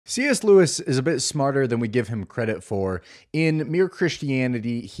C.S. Lewis is a bit smarter than we give him credit for. In Mere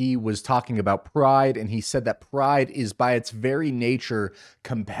Christianity, he was talking about pride, and he said that pride is by its very nature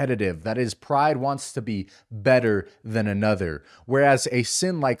competitive. That is, pride wants to be better than another. Whereas a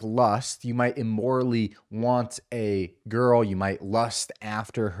sin like lust, you might immorally want a girl, you might lust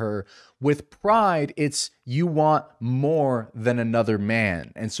after her. With pride, it's you want more than another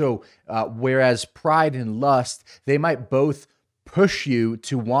man. And so, whereas pride and lust, they might both push you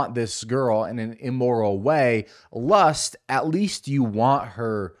to want this girl in an immoral way. Lust, at least you want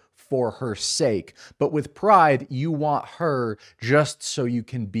her for her sake. But with pride, you want her just so you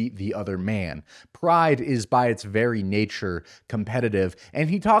can beat the other man. Pride is by its very nature competitive. And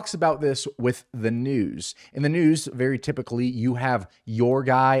he talks about this with the news. In the news, very typically, you have your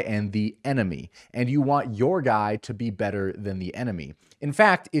guy and the enemy, and you want your guy to be better than the enemy. In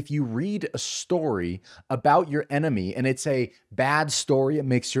fact, if you read a story about your enemy and it's a bad story, it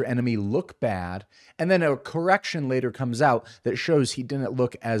makes your enemy look bad, and then a correction later comes out that shows he didn't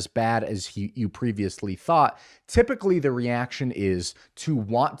look as bad as you previously thought, typically the reaction is to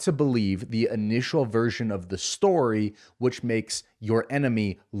want to believe the initial version of the story, which makes your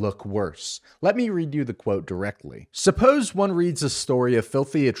enemy look worse. Let me read you the quote directly. Suppose one reads a story of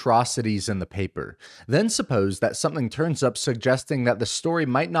filthy atrocities in the paper. Then suppose that something turns up suggesting that the story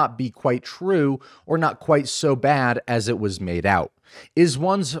might not be quite true or not quite so bad as it was made out. Is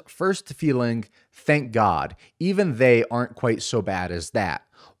one's first feeling, thank God, even they aren't quite so bad as that?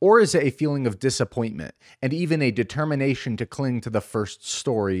 Or is it a feeling of disappointment and even a determination to cling to the first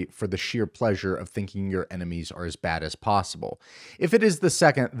story for the sheer pleasure of thinking your enemies are as bad as possible? If it is the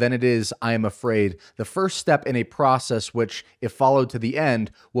second, then it is, I am afraid, the first step in a process which, if followed to the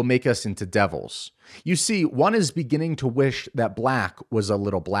end, will make us into devils. You see, one is beginning to wish that black was a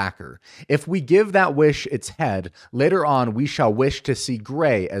little blacker. If we give that wish its head, later on we shall wish to see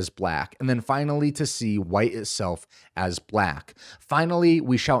gray as black, and then finally to see white itself as black. Finally,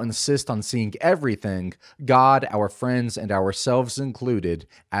 we shall insist on seeing everything, God, our friends, and ourselves included,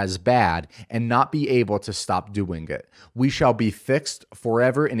 as bad, and not be able to stop doing it. We shall be fixed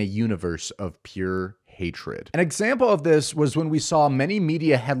forever in a universe of pure hatred. An example of this was when we saw many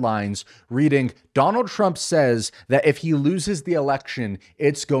media headlines reading, Donald Trump says that if he loses the election,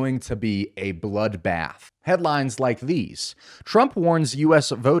 it's going to be a bloodbath. Headlines like these. Trump warns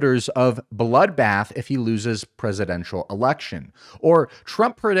U.S. voters of bloodbath if he loses presidential election. Or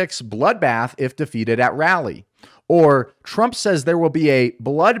Trump predicts bloodbath if defeated at rally. Or Trump says there will be a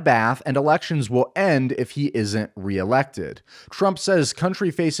bloodbath and elections will end if he isn't reelected. Trump says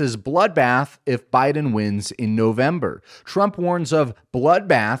country faces bloodbath if Biden wins in November. Trump warns of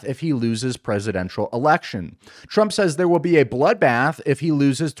bloodbath if he loses presidential election. Trump says there will be a bloodbath if he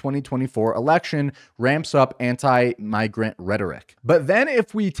loses 2024 election, ramps up anti-migrant rhetoric. But then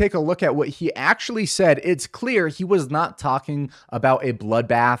if we take a look at what he actually said, it's clear he was not talking about a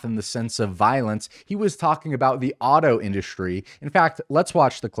bloodbath in the sense of violence. He was talking about the auto industry. In fact, let's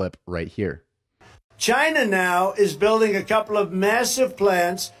watch the clip right here. China now is building a couple of massive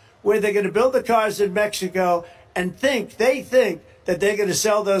plants where they're going to build the cars in Mexico and they think that they're going to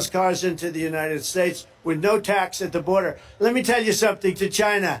sell those cars into the United States with no tax at the border. Let me tell you something to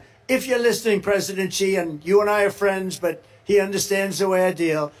China. If you're listening, President Xi, and you and I are friends, but he understands the way I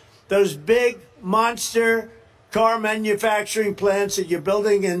deal, those big monster car manufacturing plants that you're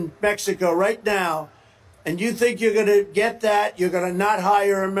building in Mexico right now, and you think you're going to get that, you're going to not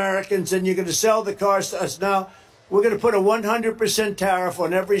hire Americans, and you're going to sell the cars to us now, we're going to put a 100% tariff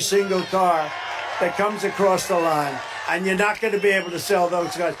on every single car that comes across the line, and you're not going to be able to sell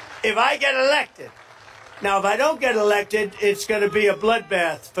those cars. If I get elected, now if I don't get elected, it's going to be a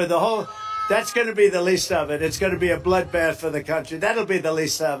bloodbath for the whole, that's going to be the least of it. It's going to be a bloodbath for the country. That'll be the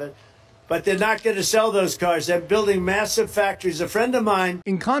least of it. But they're not going to sell those cars. They're building massive factories. A friend of mine...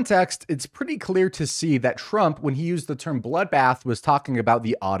 In context, it's pretty clear to see that Trump, when he used the term bloodbath, was talking about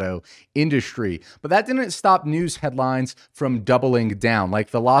the auto industry. But that didn't stop news headlines from doubling down. Like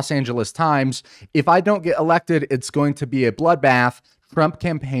the Los Angeles Times, if I don't get elected, it's going to be a bloodbath. Trump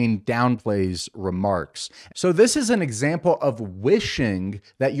campaign downplays remarks. So this is an example of wishing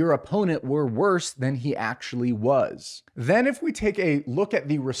that your opponent were worse than he actually was. Then if we take a look at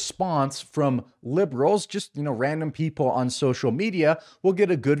the response from liberals, just, random people on social media, we'll get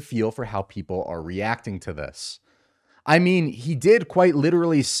a good feel for how people are reacting to this. I mean, he did quite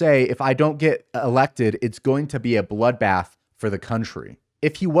literally say, if I don't get elected, it's going to be a bloodbath for the country.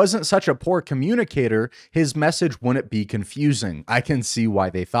 If he wasn't such a poor communicator, his message wouldn't be confusing. I can see why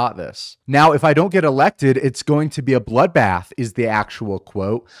they thought this. Now, if I don't get elected, it's going to be a bloodbath, is the actual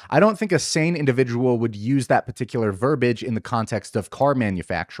quote. I don't think a sane individual would use that particular verbiage in the context of car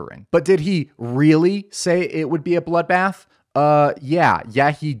manufacturing. But did he really say it would be a bloodbath?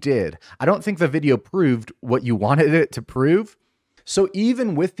 Yeah, he did. I don't think the video proved what you wanted it to prove. So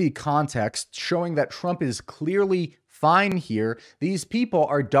even with the context showing that Trump is clearly fine here, these people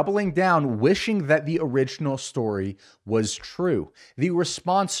are doubling down, wishing that the original story was true. The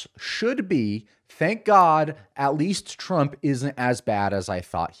response should be, thank God, at least Trump isn't as bad as I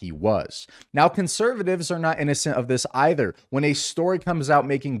thought he was. Now, conservatives are not innocent of this either. When a story comes out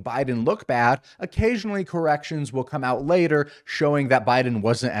making Biden look bad, occasionally corrections will come out later showing that Biden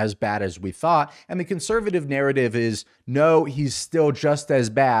wasn't as bad as we thought. And the conservative narrative is, no, he's still just as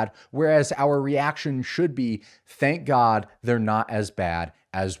bad. Whereas our reaction should be, thank God they're not as bad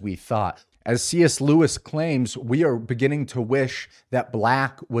as we thought. As C.S. Lewis claims, we are beginning to wish that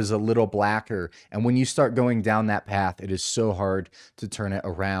black was a little blacker. And when you start going down that path, it is so hard to turn it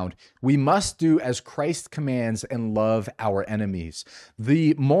around. We must do as Christ commands and love our enemies.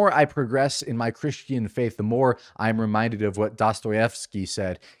 The more I progress in my Christian faith, the more I'm reminded of what Dostoevsky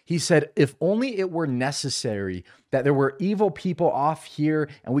said. He said, if only it were necessary that there were evil people off here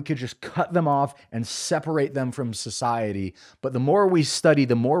and we could just cut them off and separate them from society. But the more we study,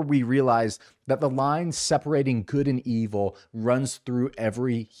 the more we realize that the line separating good and evil runs through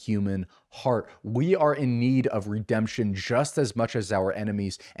every human heart. We are in need of redemption just as much as our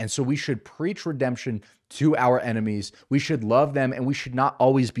enemies. And so we should preach redemption to our enemies. We should love them, and we should not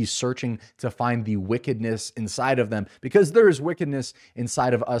always be searching to find the wickedness inside of them, because there is wickedness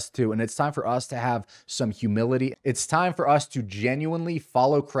inside of us too. And it's time for us to have some humility. It's time for us to genuinely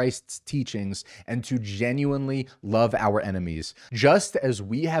follow Christ's teachings and to genuinely love our enemies. Just as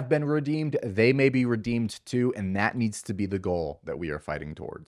we have been redeemed, they may be redeemed too, and that needs to be the goal that we are fighting towards.